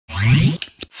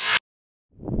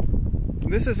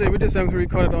This is a video sample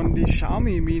recorded on the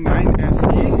Xiaomi Mi 9 SE.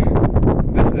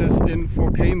 This is in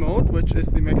 4K mode, which is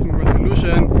the maximum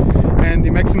resolution, and the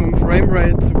maximum frame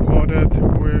rate supported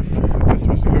with this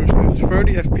resolution is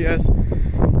 30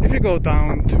 FPS. If you go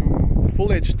down to Full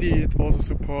HD, it also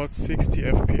supports 60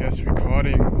 FPS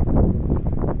recording.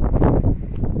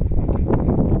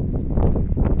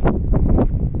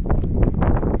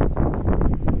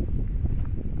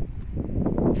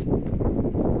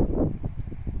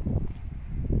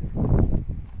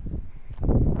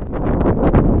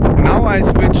 I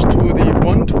switched to the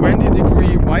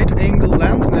 120-degree wide-angle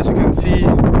lens, and as you can see,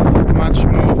 much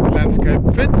more of the landscape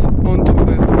fits onto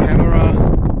this camera.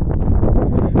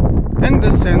 And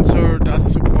this sensor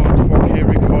does support 4K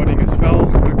recording as well,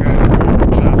 again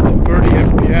just 30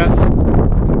 FPS.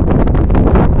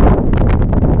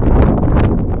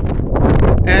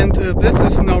 And this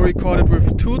is now recorded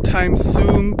with 2x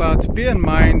zoom, but bear in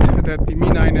mind that the Mi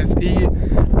 9 SE,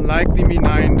 like the Mi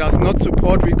 9, does not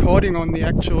support recording on the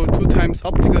actual 2x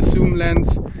optical zoom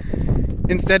lens.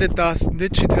 Instead it does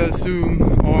digital zoom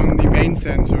on the main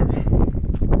sensor.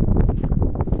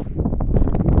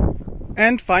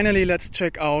 And finally, let's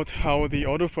check out how the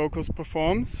autofocus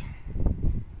performs.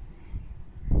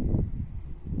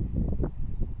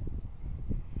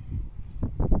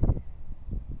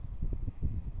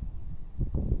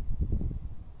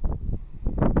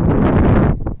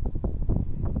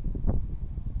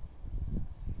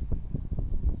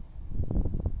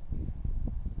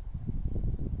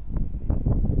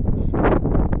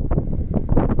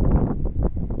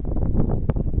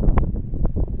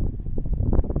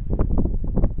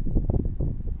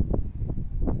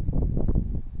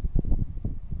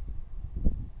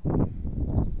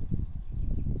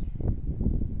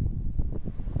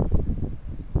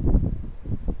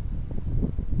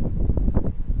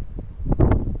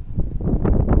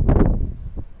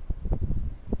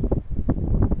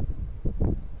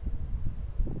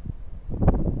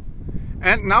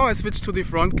 And now I switch to the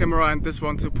front camera, and this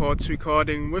one supports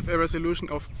recording with a resolution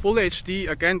of Full HD,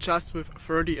 again just with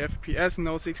 30 FPS,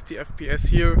 no 60 FPS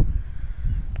here.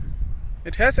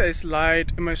 It has a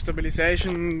slight image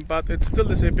stabilization, but it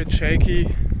still is a bit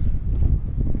shaky.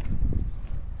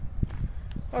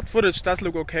 But footage does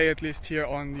look okay, at least here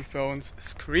on the phone's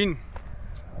screen.